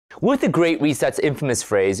With the Great Reset's infamous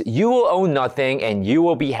phrase, "You will own nothing and you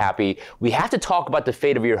will be happy," we have to talk about the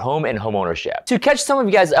fate of your home and home ownership. To catch some of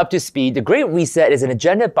you guys up to speed, the Great Reset is an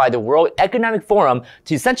agenda by the World Economic Forum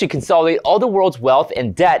to essentially consolidate all the world's wealth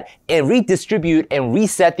and debt and redistribute and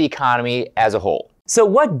reset the economy as a whole. So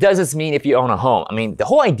what does this mean if you own a home? I mean, the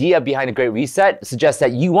whole idea behind the Great Reset suggests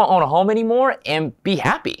that you won't own a home anymore and be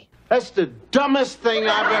happy. That's the dumbest thing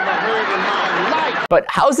I've ever heard in my life. But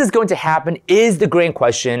how is this going to happen is the grand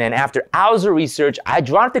question, and after hours of research, I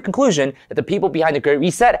draw to the conclusion that the people behind the Great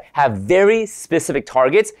Reset have very specific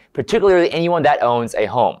targets, particularly anyone that owns a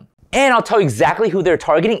home. And I'll tell you exactly who they're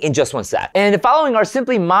targeting in just one sec. And the following are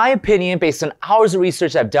simply my opinion based on hours of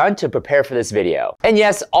research I've done to prepare for this video. And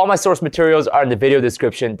yes, all my source materials are in the video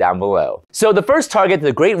description down below. So the first target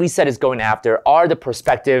the Great Reset is going after are the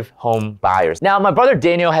prospective home buyers. Now, my brother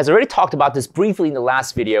Daniel has already talked about this briefly in the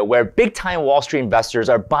last video, where big-time Wall Street investors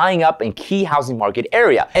are buying up in key housing market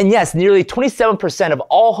area. And yes, nearly 27% of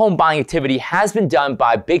all home buying activity has been done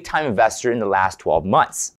by a big-time investor in the last 12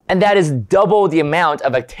 months. And that is double the amount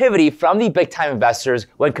of activity from the big-time investors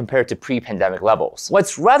when compared to pre-pandemic levels.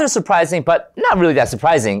 What's rather surprising, but not really that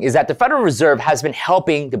surprising, is that the Federal Reserve has been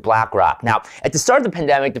helping the BlackRock. Now, at the start of the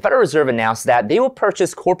pandemic, the Federal Reserve announced that they will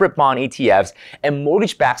purchase corporate bond ETFs and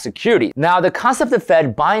mortgage-backed securities. Now, the concept of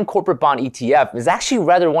Fed buying corporate bond ETF is actually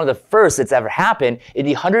rather one of the first that's ever happened in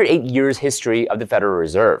the 108 years history of the Federal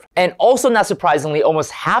Reserve. And also not surprisingly,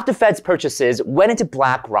 almost half the Fed's purchases went into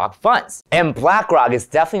BlackRock funds. And BlackRock is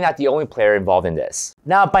definitely not the only player involved in this.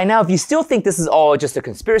 Now, by now, if you still think this is all just a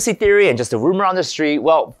conspiracy theory and just a rumor on the street,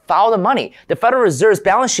 well, follow the money. The Federal Reserve's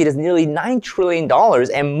balance sheet is nearly $9 trillion,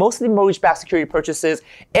 and most of the mortgage-backed security purchases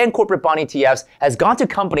and corporate bond ETFs has gone to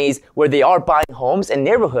companies where they are buying homes and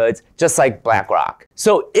neighborhoods, just like BlackRock.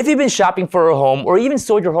 So if you've been shopping for a home or even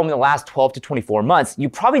sold your home in the last 12 to 24 months, you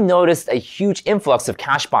probably noticed a huge influx of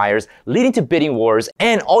cash buyers leading to bidding wars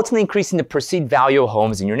and ultimately increasing the perceived value of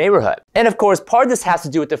homes in your neighborhood. And of course, part of this has to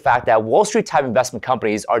do with the fact that Wall Street type investment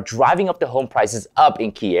companies are driving up the home prices up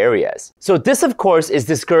in key areas. So this, of course, is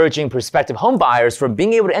discouraging prospective home buyers from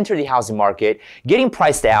being able to enter the housing market, getting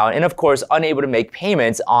priced down, and of course, unable to make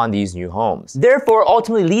payments on these new homes. Therefore,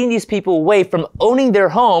 ultimately leading these people away from owning their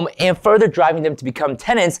home and further driving them to become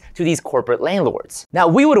tenants to these corporate landlords. Now,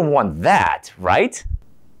 we wouldn't want that, right?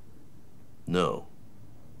 No.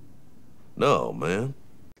 No, man.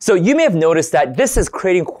 So you may have noticed that this is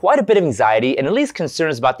creating quite a bit of anxiety and at least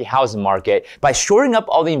concerns about the housing market by shoring up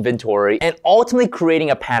all the inventory and ultimately creating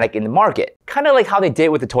a panic in the market, kind of like how they did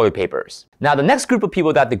with the toilet papers. Now, the next group of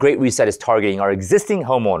people that the Great Reset is targeting are existing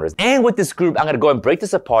homeowners. And with this group, I'm going to go and break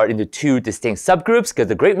this apart into two distinct subgroups because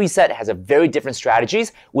the Great Reset has a very different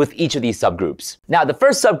strategies with each of these subgroups. Now, the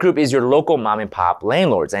first subgroup is your local mom and pop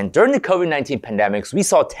landlords. And during the COVID-19 pandemics, we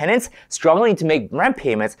saw tenants struggling to make rent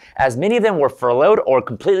payments as many of them were furloughed or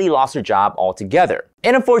completely lost their job altogether.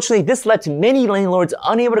 And unfortunately, this led to many landlords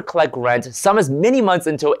unable to collect rent, some as many months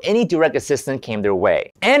until any direct assistance came their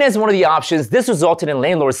way. And as one of the options, this resulted in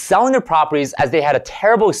landlords selling their properties as they had a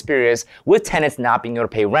terrible experience with tenants not being able to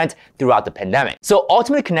pay rent throughout the pandemic. So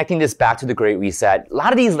ultimately connecting this back to the Great Reset, a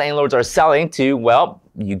lot of these landlords are selling to, well,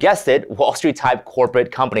 you guessed it, Wall Street type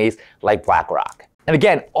corporate companies like BlackRock. And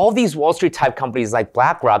again, all these Wall Street type companies like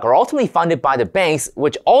BlackRock are ultimately funded by the banks,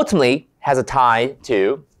 which ultimately has a tie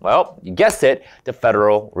to, well, you guessed it, the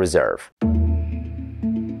Federal Reserve.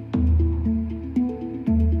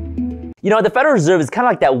 You know, the Federal Reserve is kind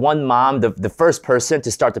of like that one mom, the first person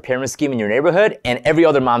to start the pyramid scheme in your neighborhood, and every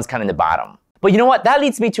other mom's kind of in the bottom. But you know what? That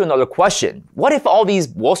leads me to another question. What if all these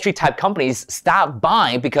Wall Street type companies stop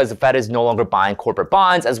buying because the Fed is no longer buying corporate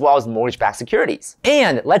bonds as well as mortgage-backed securities?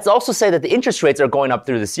 And let's also say that the interest rates are going up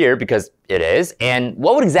through this year because it is. And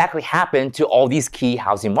what would exactly happen to all these key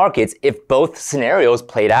housing markets if both scenarios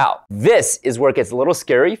played out? This is where it gets a little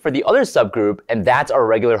scary for the other subgroup, and that's our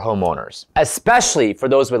regular homeowners, especially for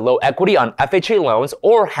those with low equity on FHA loans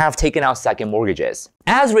or have taken out second mortgages.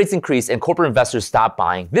 As rates increase and corporate investors stop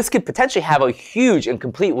buying, this could potentially have a huge and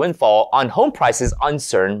complete windfall on home prices on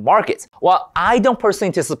certain markets. While I don't personally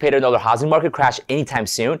anticipate another housing market crash anytime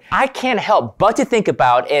soon, I can't help but to think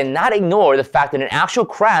about and not ignore the fact that an actual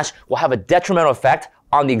crash will have a detrimental effect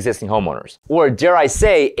on the existing homeowners, or dare I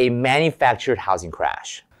say, a manufactured housing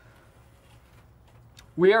crash.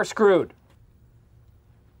 We are screwed.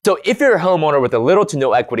 So if you're a homeowner with a little to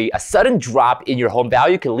no equity, a sudden drop in your home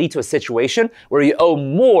value can lead to a situation where you owe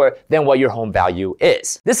more than what your home value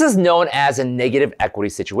is. This is known as a negative equity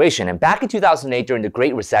situation. And back in 2008, during the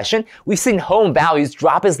Great Recession, we've seen home values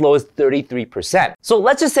drop as low as 33%. So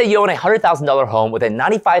let's just say you own a $100,000 home with a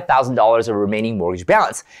 $95,000 of remaining mortgage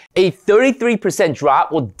balance. A 33%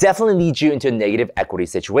 drop will definitely lead you into a negative equity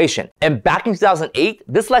situation. And back in 2008,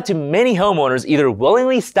 this led to many homeowners either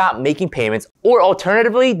willingly stop making payments, or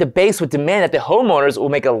alternatively, the banks would demand that the homeowners will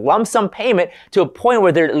make a lump sum payment to a point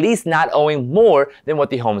where they're at least not owing more than what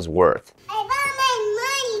the home is worth.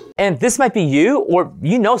 And this might be you, or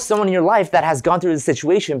you know someone in your life that has gone through this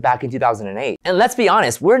situation back in 2008. And let's be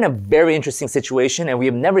honest, we're in a very interesting situation and we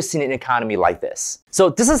have never seen an economy like this. So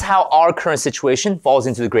this is how our current situation falls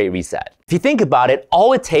into the Great Reset. If you think about it,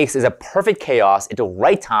 all it takes is a perfect chaos at the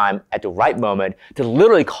right time, at the right moment, to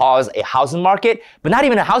literally cause a housing market, but not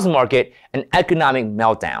even a housing market, an economic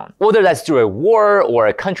meltdown. Whether that's through a war or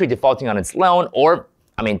a country defaulting on its loan, or,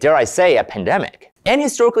 dare I say, a pandemic. And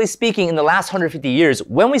historically speaking, in the last 150 years,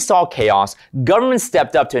 when we saw chaos, governments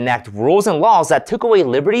stepped up to enact rules and laws that took away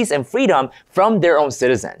liberties and freedom from their own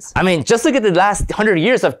citizens. Just look at the last 100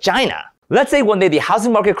 years of China. Let's say one day the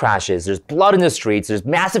housing market crashes, there's blood in the streets, there's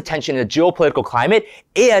massive tension in the geopolitical climate,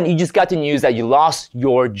 and you just got the news that you lost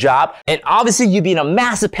your job. And obviously you'd be in a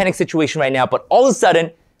massive panic situation right now, but all of a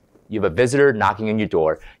sudden, you have a visitor knocking on your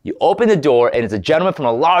door. You open the door and it's a gentleman from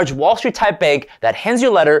a large Wall Street type bank that hands you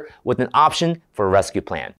a letter with an option for a rescue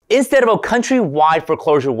plan. Instead of a countrywide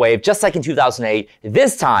foreclosure wave, just like in 2008,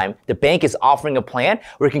 this time the bank is offering a plan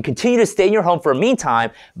where you can continue to stay in your home for a meantime,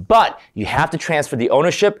 but you have to transfer the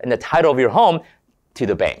ownership and the title of your home to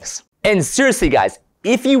the banks. And seriously guys,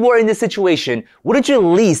 if you were in this situation, wouldn't you at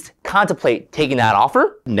least contemplate taking that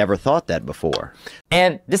offer? Never thought that before.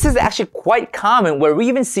 And this is actually quite common, where we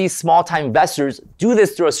even see small-time investors do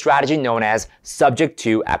this through a strategy known as subject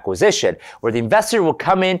to acquisition, where the investor will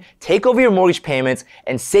come in, take over your mortgage payments,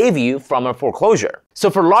 and save you from a foreclosure. So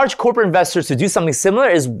for large corporate investors to do something similar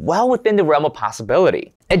is well within the realm of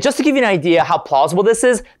possibility. And just to give you an idea how plausible this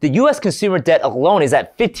is, the US consumer debt alone is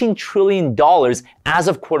at $15 trillion as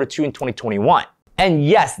of Q2 in 2021. And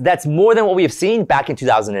yes, that's more than what we have seen back in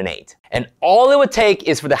 2008. And all it would take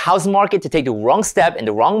is for the housing market to take the wrong step and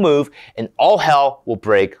the wrong move, and all hell will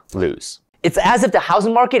break loose. It's as if the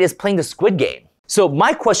housing market is playing the Squid Game. So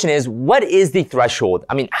my question is, what is the threshold?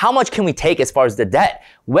 How much can we take as far as the debt?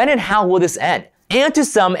 When and how will this end? And to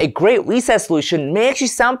some, a Great Reset solution may actually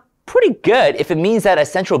sound pretty good if it means that a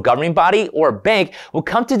central governing body or a bank will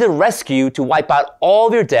come to the rescue to wipe out all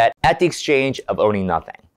of your debt at the exchange of owning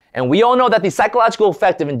nothing. And we all know that the psychological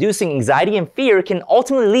effect of inducing anxiety and fear can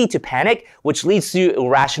ultimately lead to panic, which leads to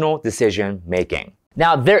irrational decision making.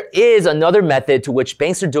 Now, there is another method to which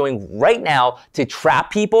banks are doing right now to trap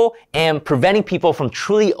people and preventing people from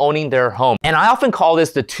truly owning their home. And I often call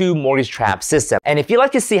this the two mortgage trap system. And if you'd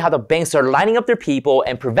like to see how the banks are lining up their people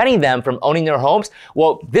and preventing them from owning their homes,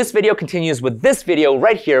 well, this video continues with this video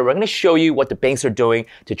right here. We're gonna show you what the banks are doing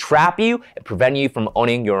to trap you and prevent you from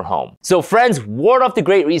owning your home. So friends, ward off the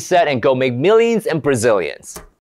Great Reset and go make millions in Brazilians.